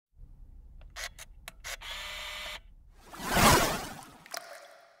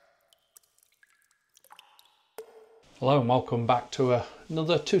Hello and welcome back to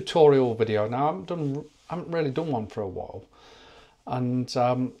another tutorial video. Now I haven't really done one for a while, and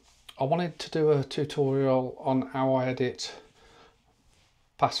I wanted to do a tutorial on how I edit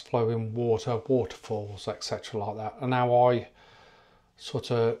fast flowing water, waterfalls, etc. like that, and how I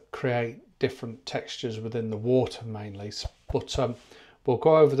sort of create different textures within the water mainly. But we'll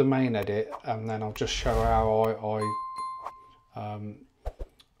go over the main edit and then I'll just show how I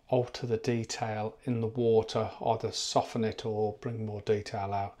alter the detail in the water, either soften it or bring more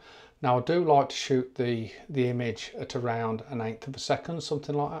detail out. Now I do like to shoot the image at around 1/8 of a second,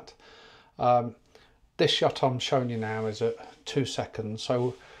 something like that. This shot I'm showing you now is at 2 seconds,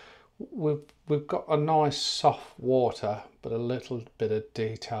 so we've got a nice soft water but a little bit of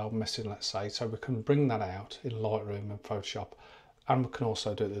detail missing, let's say, so we can bring that out in Lightroom and Photoshop, and we can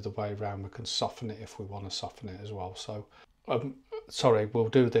also do it the other way around. We can soften it if we want to soften it as well. So sorry, we'll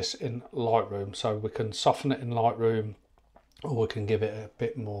do this in Lightroom, so we can soften it in Lightroom or we can give it a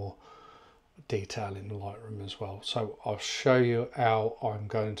bit more detail in Lightroom as well. So I'll show you how I'm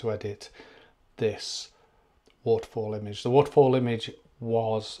going to edit this waterfall image. The waterfall image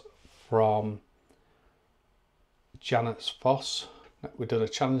was from Janet's Foss. We did a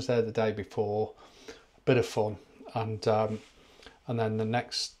challenge there the day before, a bit of fun, and then the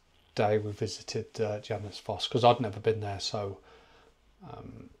next day we visited Janet's Foss because I'd never been there, so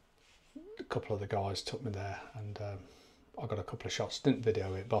a couple of the guys took me there, and I got a couple of shots. Didn't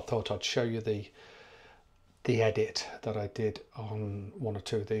video it, but I thought I'd show you the edit that I did on one or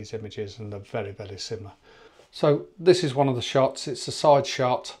two of these images, and they're very, very similar. So this is one of the shots. It's a side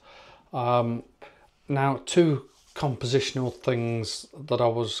shot. Now, two compositional things that I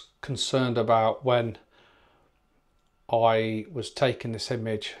was concerned about when I was taking this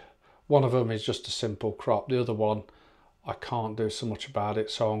image. One of them is just a simple crop. The other one, I can't do so much about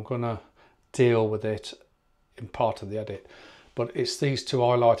it, so I'm going to deal with it in part of the edit. But it's these two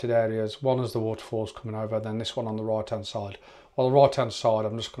highlighted areas. One is the waterfalls coming over, then this one on the right hand side. Well, the right hand side,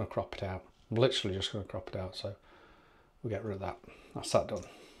 I'm just going to crop it out. I'm literally just going to crop it out, so we'll get rid of that. That's that done.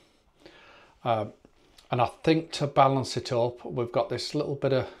 And I think to balance it up, we've got this little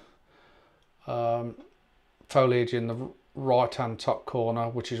bit of foliage in the right hand top corner,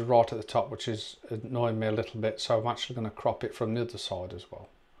 which is right at the top, which is annoying me a little bit, so I'm actually going to crop it from the other side as well,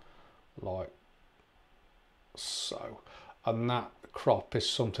 like so. And that crop is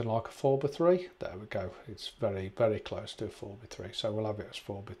something like a 4:3. There we go. It's very, very close to a 4:3, so we'll have it as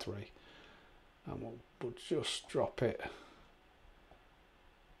 4:3, and we'll just drop it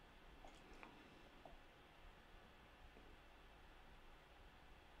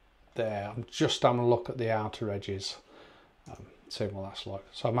there. I'm just having a look at the outer edges, seeing what that's like.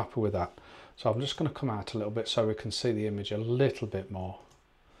 So I'm happy with that. So I'm just going to come out a little bit so we can see the image a little bit more.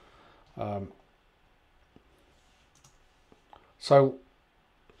 So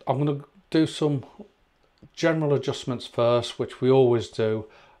I'm going to do some general adjustments first, which we always do,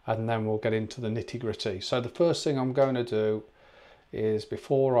 and then we'll get into the nitty-gritty. So the first thing I'm going to do is,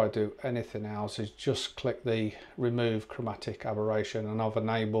 before I do anything else, is just click the remove chromatic aberration, and I've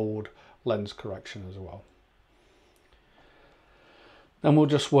enabled lens correction as well. Then we'll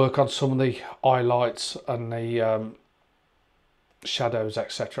just work on some of the highlights and the shadows,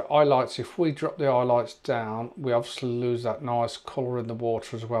 etc. Highlights, if we drop the highlights down, we obviously lose that nice colour in the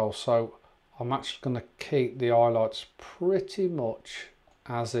water as well, so I'm actually going to keep the highlights pretty much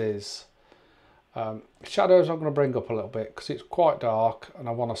as is. Shadows I'm going to bring up a little bit because it's quite dark and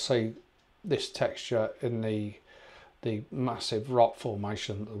I want to see this texture in the massive rock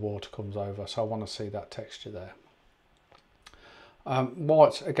formation that the water comes over, so I want to see that texture there.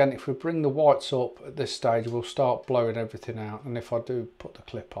 Whites, again, if we bring the whites up at this stage, we'll start blowing everything out, and if I do put the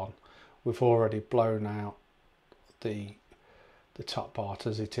clip on, we've already blown out the top part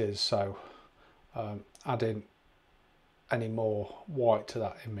as it is, so adding any more white to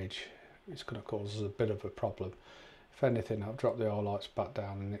that image is going to cause us a bit of a problem. If anything, I'll drop the highlights back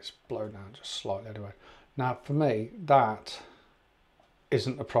down and it's blown out just slightly anyway. Now for me, that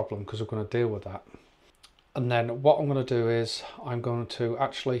isn't a problem because we're going to deal with that. And then what I'm going to do is I'm going to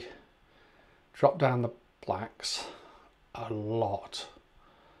actually drop down the blacks a lot,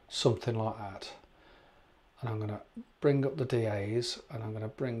 something like that. And I'm going to bring up the DAs and I'm going to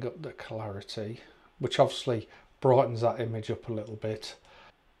bring up the clarity, which obviously brightens that image up a little bit.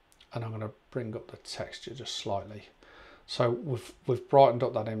 And I'm going to bring up the texture just slightly. So we've brightened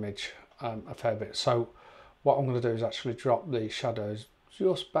up that image a fair bit. So what I'm going to do is actually drop the shadows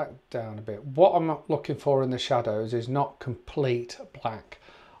just back down a bit. What I'm looking for in the shadows is not complete black.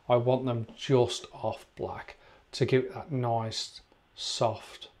 I want them just off black to give it that nice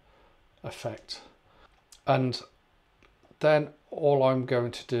soft effect. And Then all I'm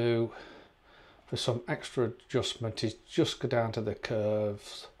going to do for some extra adjustment is just go down to the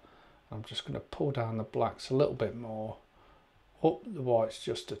curves. I'm just going to pull down the blacks a little bit more, up the whites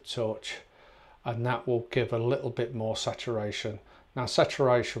just a touch, and that will give a little bit more saturation. Now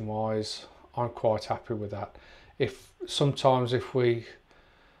saturation wise, I'm quite happy with that. Sometimes if we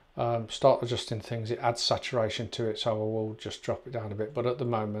start adjusting things, it adds saturation to it, so I will just drop it down a bit, but at the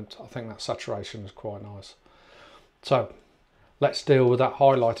moment I think that saturation is quite nice. So let's deal with that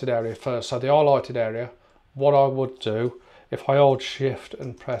highlighted area first. So the highlighted area, what I would do, if I hold shift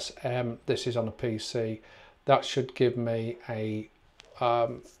and press M, this is on a PC, that should give me a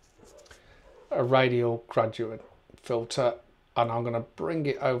radial gradient filter, and I'm going to bring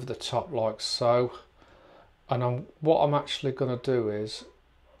it over the top like so. And what I'm actually going to do is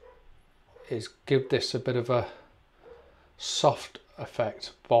give this a bit of a soft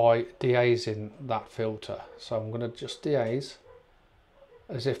effect by deazing that filter. So I'm going to just deaze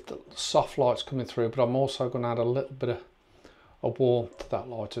as if the soft light's coming through, but I'm also going to add a little bit of warmth to that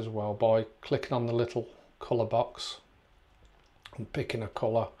light as well by clicking on the little colour box and picking a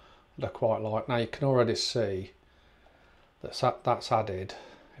colour that I quite like. Now you can already see that's added,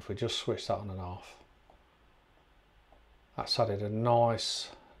 if we just switch that on and off, that's added a nice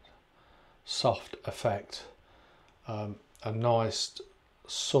soft effect, a nice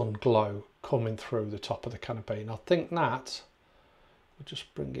sun glow coming through the top of the canopy. And I think that we'll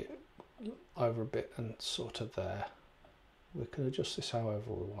just bring it over a bit and sort of there. We can adjust this however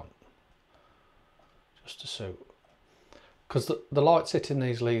we want, just to suit. Because the light's hitting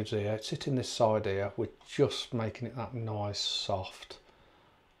these leaves here, it's hitting this side here, we're just making it that nice soft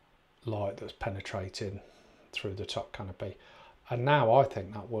light that's penetrating through the top canopy. And now I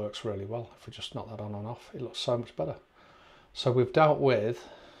think that works really well. If we just knock that on and off, it looks so much better. So we've dealt with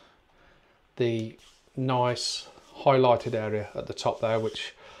the nice highlighted area at the top there,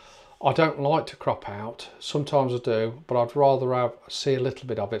 which I don't like to crop out. Sometimes I do, but I'd rather see a little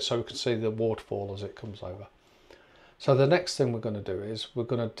bit of it so we can see the waterfall as it comes over. So the next thing we're going to do is we're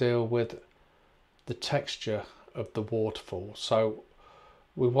going to deal with the texture of the waterfall. So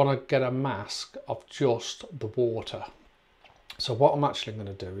we want to get a mask of just the water. So what I'm actually going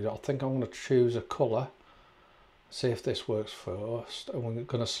to do is I think I'm going to choose a colour, see if this works first, and we're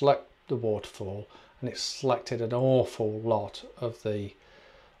going to select the waterfall, and it's selected an awful lot of the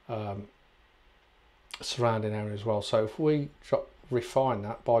surrounding area as well. So if we refine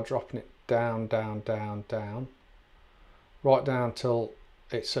that by dropping it down, down, down, down, right down till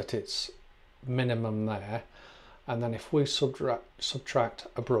it's at its minimum there, and then if we subtract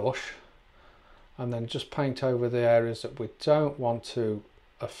a brush and then just paint over the areas that we don't want to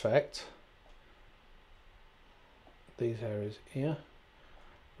affect, these areas here,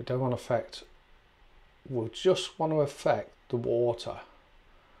 we don't want to affect, we'll just want to affect the water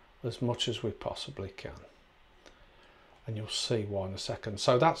as much as we possibly can, and you'll see why in a second.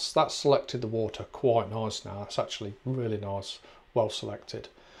 So that's selected the water quite nice now. That's actually really nice, well selected.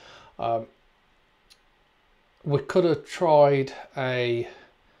 We could have tried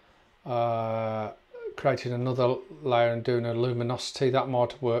creating another layer and doing a luminosity. That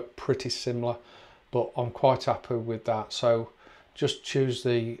might work pretty similar, but I'm quite happy with that. So just choose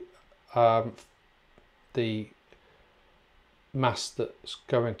the mask that's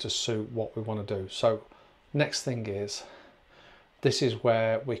going to suit what we want to do. So next thing is, this is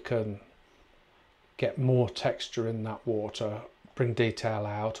where we can get more texture in that water, bring detail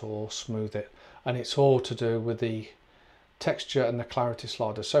out or smooth it, and it's all to do with the texture and the clarity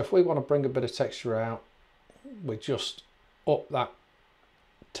slider. So if we want to bring a bit of texture out, we just up that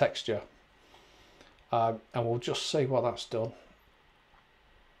texture, and we'll just see what that's done.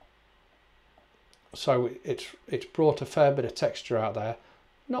 So it's brought a fair bit of texture out there,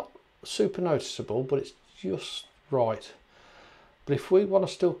 not super noticeable, but it's just right. But if we want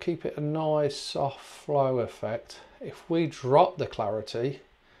to still keep it a nice soft flow effect, if we drop the clarity,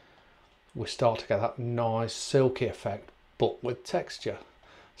 we start to get that nice silky effect, but with texture.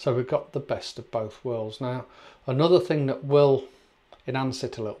 So we've got the best of both worlds. Now another thing that will enhance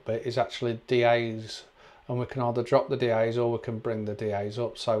it a little bit is actually dehaze, and we can either drop the dehaze or we can bring the dehaze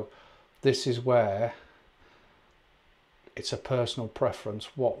up. So this is where it's a personal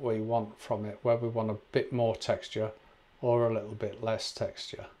preference what we want from it, where we want a bit more texture or a little bit less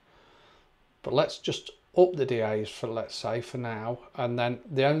texture. But let's just up the dehaze for, let's say, for now, and then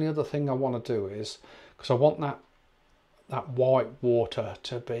the only other thing I want to do is, because I want that white water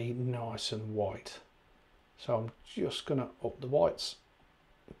to be nice and white, so I'm just going to up the whites,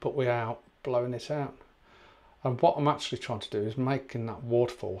 but without blowing it out. And what I'm actually trying to do is making that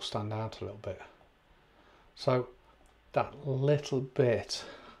waterfall stand out a little bit. So that little bit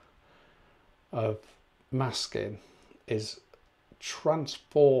of masking is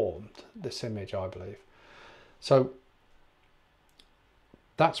transformed this image, I believe. So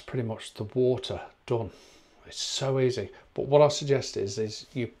that's pretty much the water done. It's so easy. But what I suggest is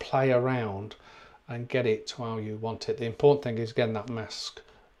you play around and get it to how you want it. The important thing is getting that mask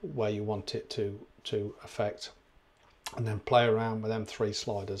where you want it to affect, and then play around with them 3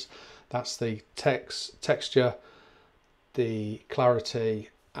 sliders. That's the texture, the clarity,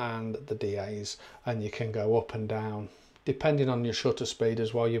 and the DAs, and you can go up and down depending on your shutter speed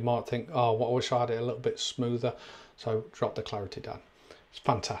as well. You might think, oh, I wish I had it a little bit smoother, so drop the clarity down. It's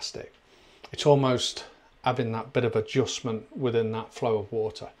fantastic. It's almost having that bit of adjustment within that flow of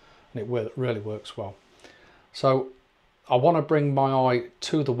water, and it really works well. So I want to bring my eye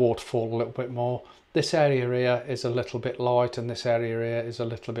to the waterfall a little bit more. This area here is a little bit light, and this area here is a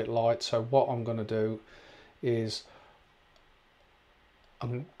little bit light. So what I'm going to do is I'm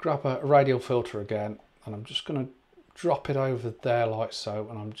going to grab a radial filter again, and I'm just going to drop it over there like so,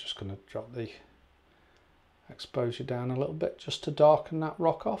 and I'm just going to drop the exposure down a little bit just to darken that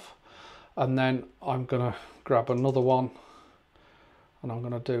rock off. And then I'm going to grab another one, and I'm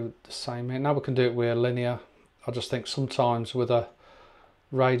going to do the same here. Now we can do it with a linear. I just think sometimes with a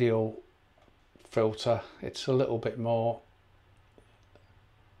radial filter it's a little bit more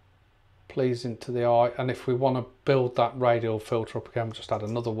pleasing to the eye, and if we want to build that radial filter up again, we'll just add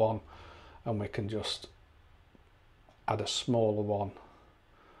another one, and we can just add a smaller one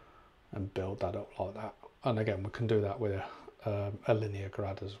and build that up like that. And again, we can do that with a linear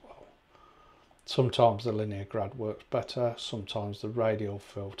grad as well. Sometimes the linear grad works better, sometimes the radial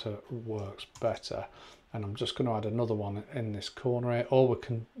filter works better. And I'm just going to add another one in this corner here, or we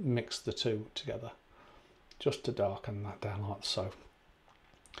can mix the two together just to darken that down like so.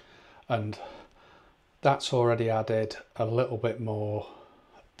 And that's already added a little bit more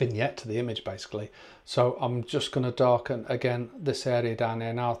vignette to the image basically. So I'm just going to darken again this area down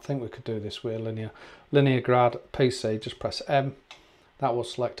here. Now I think we could do this with a linear grad PC. Just press M, that will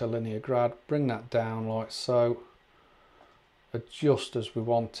select a linear grad, bring that down like so, adjust as we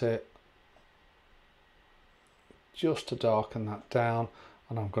want it, just to darken that down,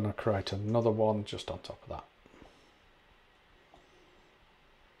 and I'm going to create another one just on top of that.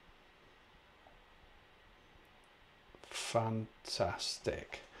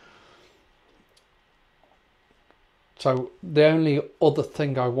 Fantastic. So the only other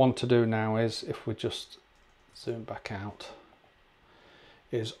thing I want to do now is, if we just zoom back out,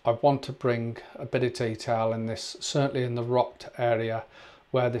 is I want to bring a bit of detail in this, certainly in the rocked area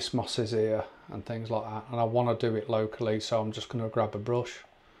where this moss is here and things like that, and I want to do it locally. So I'm just going to grab a brush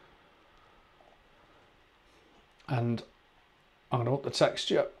and I'm going to up the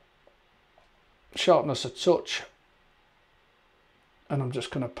texture, sharpness a touch, and I'm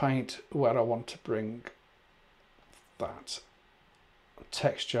just going to paint where I want to bring that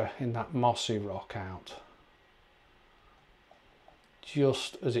texture in that mossy rock out,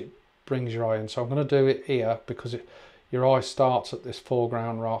 just as it brings your eye in. So I'm going to do it here because your eye starts at this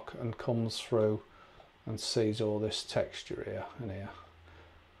foreground rock and comes through and sees all this texture here and here.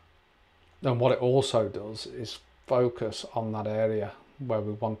 And what it also does is focus on that area where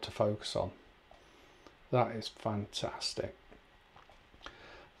we want to focus on. That is fantastic.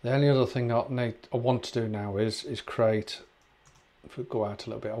 The only other thing I want to do now is create, if we go out a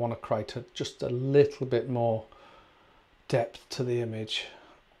little bit, I want to create just a little bit more depth to the image.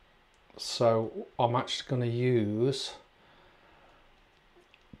 So I'm actually going to use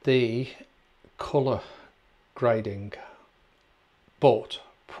the colour grading, but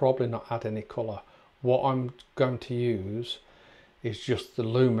probably not add any colour. What I'm going to use is just the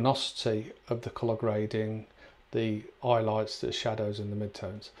luminosity of the colour grading, the highlights, the shadows and the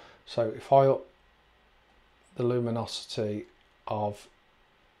midtones. So if I up the luminosity of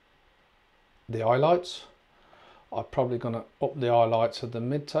the highlights, I'm probably going to up the highlights of the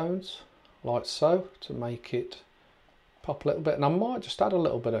midtones like so to make it pop a little bit, and I might just add a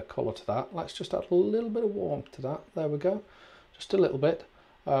little bit of colour to that. Let's just add a little bit of warmth to that. There we go, just a little bit.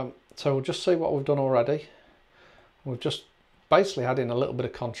 So we'll just see what we've done already. We've just basically add in a little bit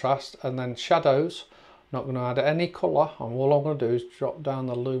of contrast, and then shadows, not going to add any colour, and all I'm going to do is drop down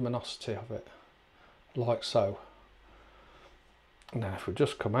the luminosity of it like so. And then if we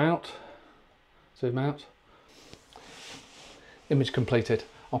just come out, zoom out, image completed.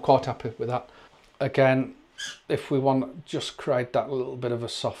 I'm quite happy with that. Again, if we want to just create that little bit of a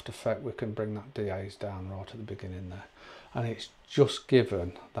soft effect, we can bring that DAs down right at the beginning there, and it's just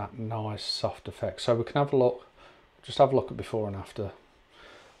given that nice soft effect. So we can have a look, just have a look at before and after.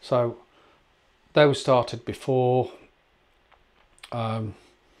 So there we started before, where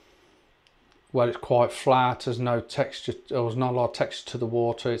it's quite flat, there's no texture, there was not a lot of texture to the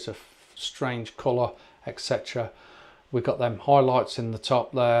water, it's a strange colour, etc. We've got them highlights in the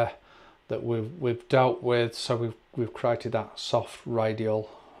top there that we've dealt with, so we've created that soft radial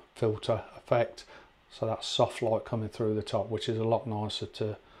filter effect, so that soft light coming through the top, which is a lot nicer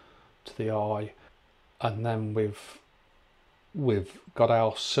to the eye. And then we've got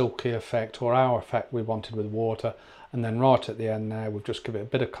our silky effect, or our effect we wanted with water, and then right at the end there we've just given it a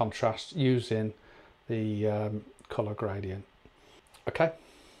bit of contrast using the colour gradient. Okay,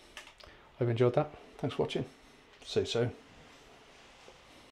 hope you enjoyed that. Thanks for watching. See you soon.